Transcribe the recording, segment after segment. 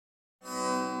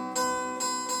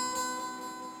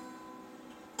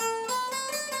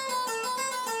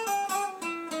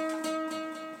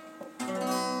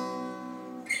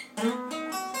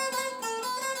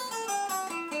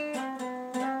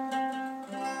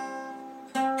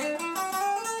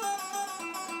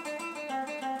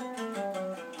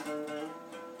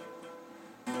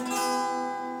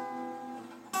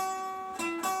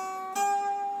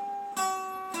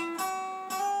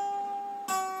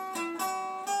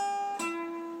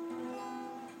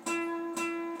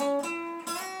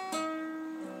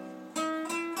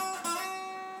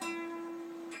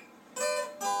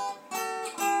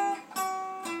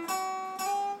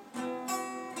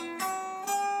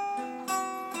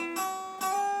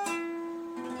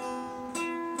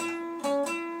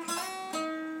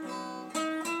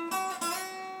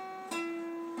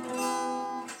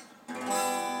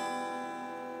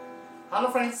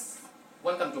Hello friends,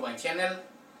 welcome to my channel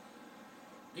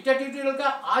guitar tutorial का।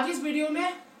 आज इस वीडियो में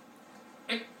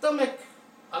एकदम एक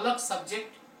अलग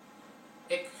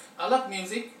सब्जेक्ट, एक अलग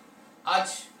म्यूजिक।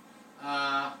 आज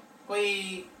कोई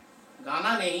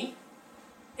गाना नहीं,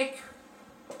 एक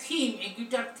थीम, एक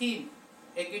गिटार थीम,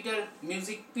 एक गिटार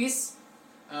म्यूजिक पीस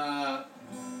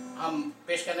हम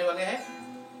पेश करने वाले हैं,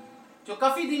 जो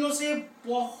काफ़ी दिनों से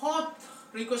बहुत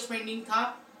रिक्वेस्ट पेंडिंग था।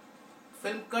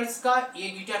 फिल्म कर्ज का ये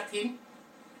गिटार थीम,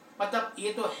 मतलब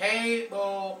ये तो है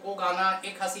वो गाना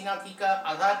एक हसीना थी का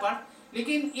आधार पर,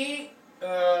 लेकिन ये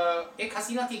एक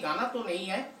हसीना थी गाना तो नहीं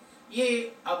है। ये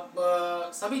अब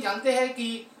सभी जानते हैं कि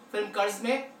फिल्म कर्ज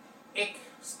में एक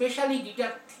स्पेशली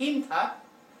गिटार थीम था,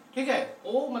 ठीक है।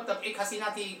 वो मतलब एक हसीना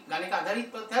थी गाने का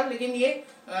आधारित पर था, लेकिन ये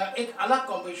एक अलग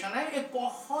कॉम्पोजिशन है, एक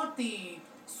बहुत ही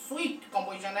स्वीट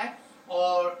कॉम्पोजिशन है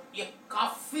और ये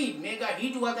काफ़ी मेगा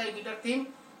हिट हुआ था ये गिटार थीम।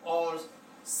 और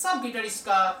सब गिटारिस्ट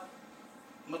का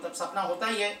मतलब सपना होता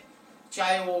ही है,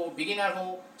 चाहे वो बिगिनर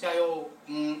हो, चाहे वो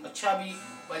अच्छा भी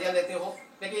बजा लेते हो,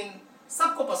 लेकिन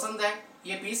सबको पसंद है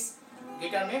ये पीस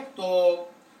गिटार में। तो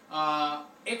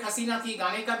एक हसीना थी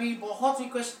गाने का भी बहुत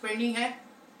रिक्वेस्ट पेंडिंग है।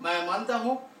 मैं मानता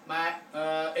हूँ, मैं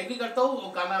एग्री करता हूँ, वो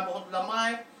गाना बहुत लंबा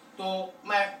है, तो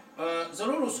मैं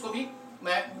ज़रूर उसको भी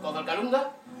मैं कवर करूँगा।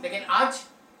 लेकिन आज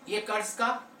ये कर्ज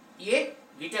का ये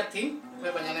गिटार थीम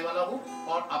मैं बजाने वाला हूँ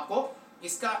और आपको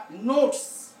इसका नोट्स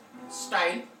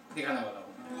स्टाइल दिखाने वाला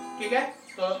हूँ, ठीक है।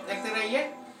 तो देखते रहिए।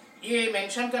 ये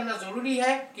मेंशन करना ज़रूरी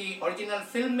है कि ओरिजिनल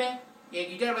फिल्म में ये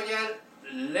गिटार बजाया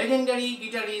legendary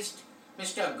guitarist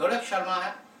mister Gorakh Sharma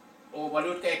है। वो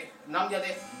बॉलीवुड का एक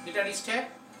नामजदे गिटारिस्ट है।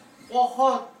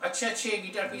 बहुत अच्छे अच्छे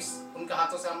गिटार पीस उनके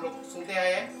हाथों से हम लोग सुनते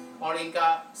आए हैं और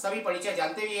इनका सभी परिचय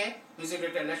जानते भी हैं। म्यूजिक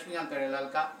डायरेक्टर लक्ष्मीकांत प्यारेलाल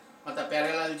का, मतलब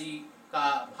प्यारेलाल जी का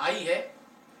भाई है,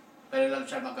 प्यारेलाल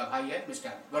शर्मा का भाई है मिस्टर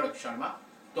गोरख शर्मा।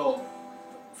 तो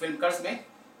फिल्म कर्ज में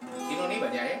इन्होंने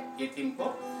बजाया है ये थीम को।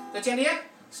 तो चलिए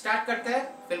स्टार्ट करते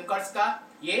हैं फिल्म कर्ज का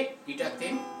ये guitar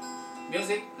theme.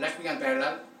 Music Laxmikant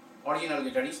Pyarelal, original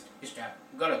guitarist mister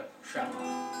Gorakh Sharma.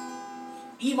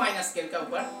 E minor scale का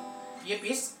ऊपर ये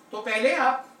पीस। तो पहले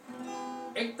आप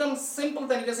एकदम सिंपल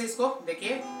तरीके से इसको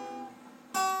देखिए।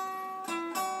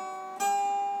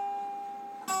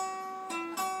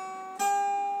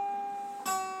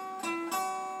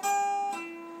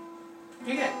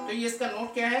 ठीक है, तो ये इसका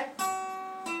नोट क्या है?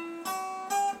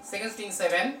 Second string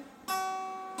 7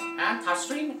 and third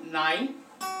string 9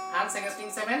 and second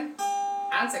string 7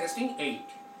 and second string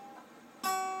 8।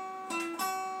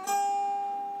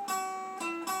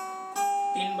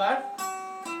 तीन बार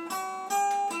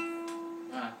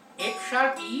एफ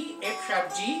शार्प ई, एफ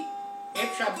शार्प जी,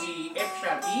 एफ शार्प जी, एफ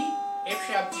शार्प ई, एफ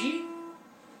शार्प जी,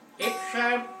 एफ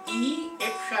शार्प ई,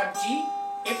 एफ शार्प जी,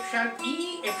 एफ शार्प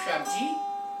ई, एफ शार्प जी,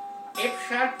 एफ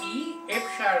शार्प ई, F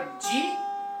sharp जी,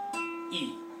 ई।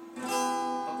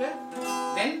 Okay,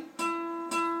 then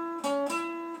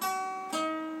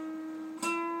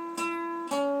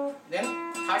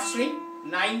third string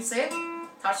 9 से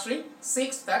third string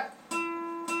 6 तक,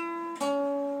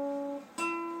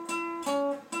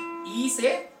 ई से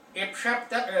F sharp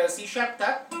तक, C sharp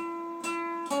तक,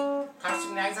 third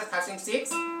string 9 से third string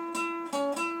 6,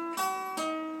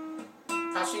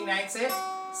 third string 9 से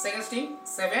second string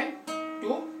 7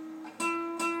 to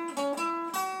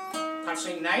third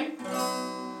string 9,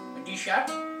 D sharp,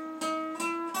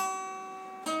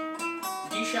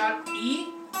 D sharp E,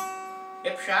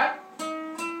 F sharp.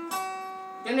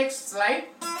 Then next slide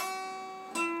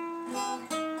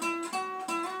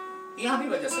यहां भी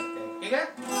बजा सकते हैं, ठीक है।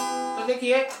 तो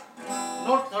देखिए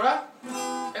नोट थोड़ा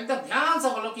एकदम ध्यान से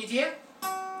फॉलो कीजिए।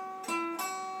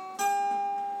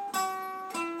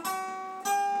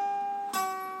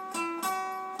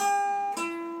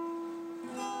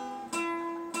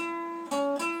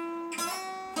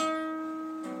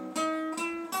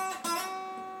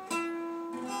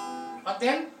 और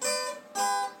देन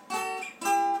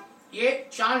ये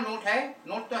चार नोट है।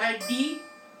 नोट तो है D,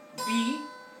 B,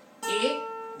 A,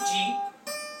 ji,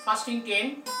 first string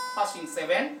 10, first string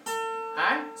 7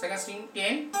 and second string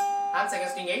 10 and second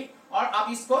string 8। और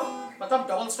आप इसको मतलब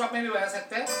डबल स्टॉप में भी बजा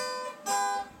सकते हैं,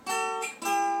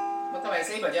 मतलब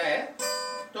ऐसे ही बजा है।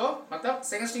 तो मतलब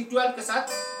सेकंड स्ट्रिंग 12 के साथ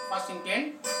फर्स्ट स्ट्रिंग 10,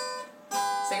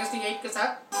 सेकंड स्ट्रिंग 8 के साथ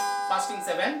first string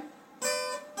 7,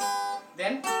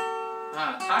 then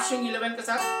third string 11 के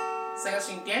साथ second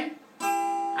string 10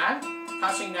 and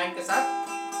third string 9 के साथ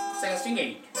सेकंड स्ट्रिंग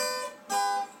 8।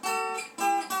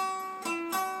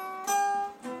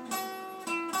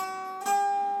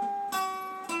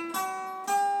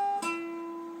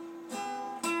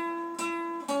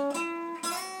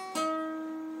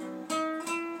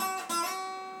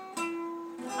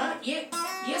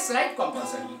 slide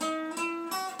compulsory.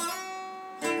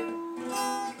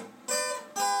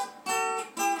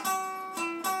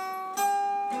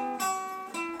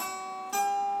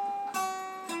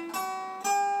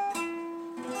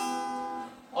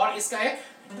 और इसका एक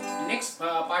नेक्स्ट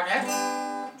पार्ट है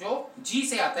जो G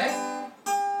से आता है,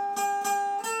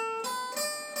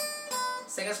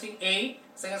 second string 8,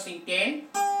 second string 10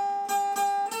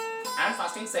 and first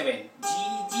string 7, G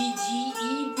G G E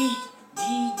B, G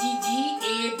G G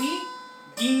A B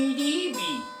D D B,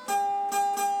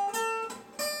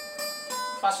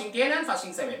 first string 10 and first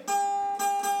string 7.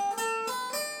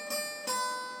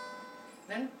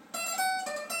 Then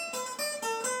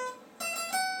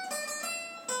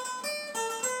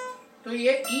तो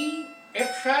ये E,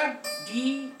 F sharp, D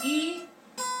E,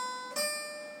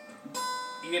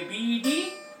 ये B D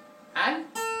and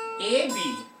A B.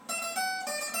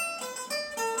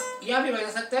 यहाँ भी बजा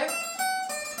सकते हैं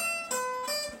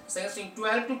second string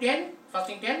 12 to 10, first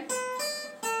string 10 and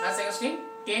second string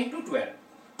 10 to 12.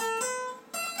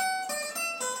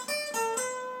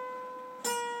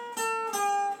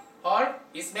 और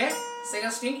इसमें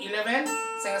second string 11,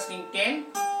 second string 10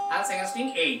 and second string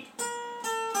 8.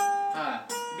 हाँ,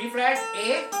 B फ्लैट A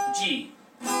G.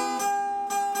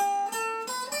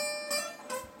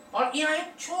 और यहाँ एक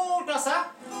छोटा सा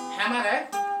हैमर है,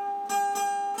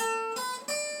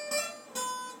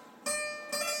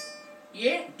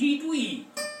 ये D to E,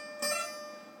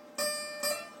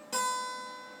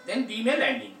 then D में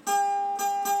लैंडिंग.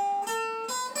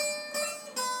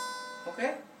 ओके,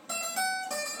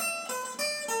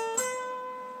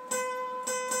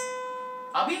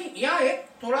 अभी यहाँ एक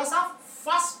थोड़ा सा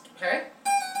फास्ट है,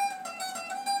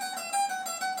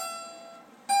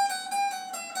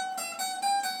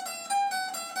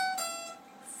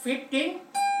 फिफ्टीन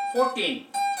 14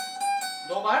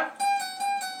 दो बार,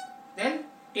 देन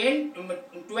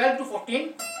 12 to 14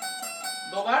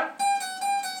 दो बार,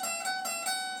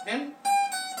 then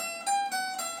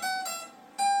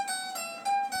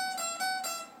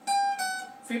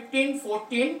 15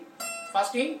 14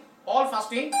 fasting, all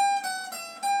fasting,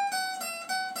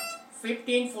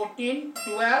 15 14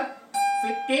 12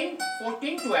 15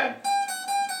 14 12.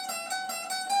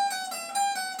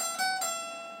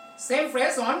 Same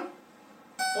phrase on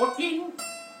 14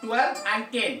 12 and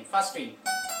 10 fasting.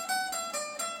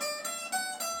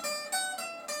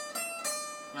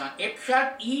 F sharp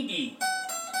E D,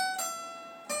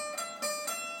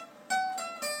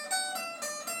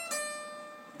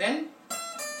 then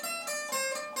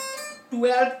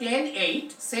 12 10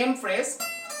 8, same phrase,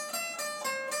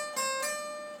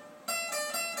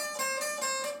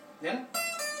 then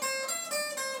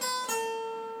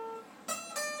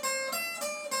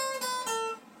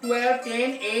 12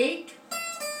 10 8,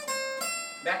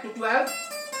 back to 12,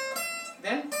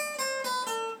 then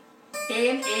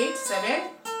 10 8 7,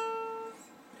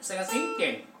 second string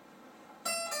 10.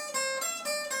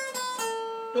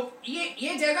 तो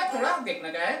ये जगह थोड़ा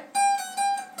देखने का है.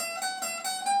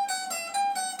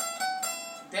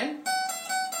 then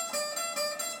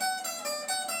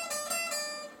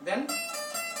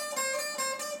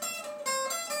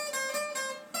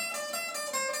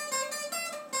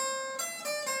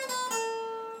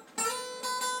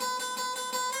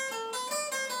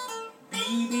B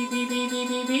B B B B B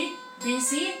B B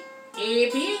C A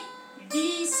B D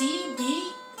C B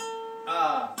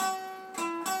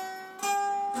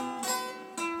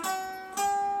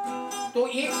तो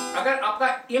ये अगर आपका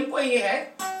टेम्पो ये है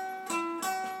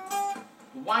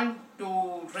 1 2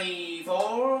 3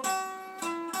 4,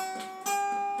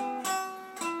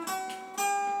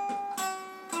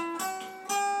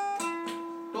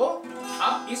 तो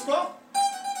अब इसको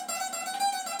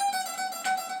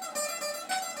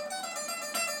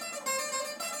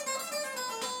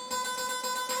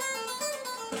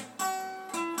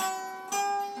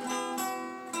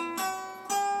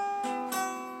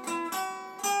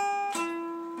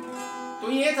तो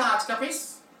ये था आज का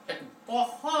पीस, एक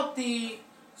बहुत ही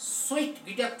स्वीट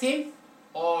गिटार थीम,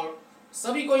 और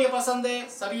सभी को ये पसंद है,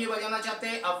 सभी ये बजाना चाहते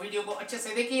हैं. आप वीडियो को अच्छे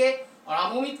से देखिए और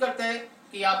हम उम्मीद करते हैं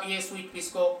कि आप ये स्वीट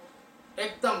पीस को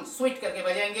एकदम स्वीट करके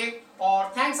बजाएंगे.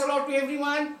 और thanks a lot to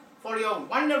everyone for your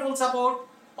wonderful support.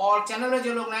 और चैनल में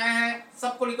जो लोग नए हैं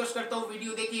सबको रिक्वेस्ट करता हूँ,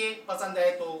 वीडियो देखिए, पसंद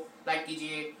है तो लाइक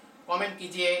कीजिए, कमेंट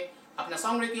कीजिए, अपना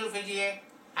सॉन्ग रिक्वेस्ट भेजिए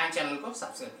एंड चैनल को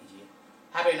सब्सक्राइब कीजिए.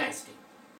 Have a nice day.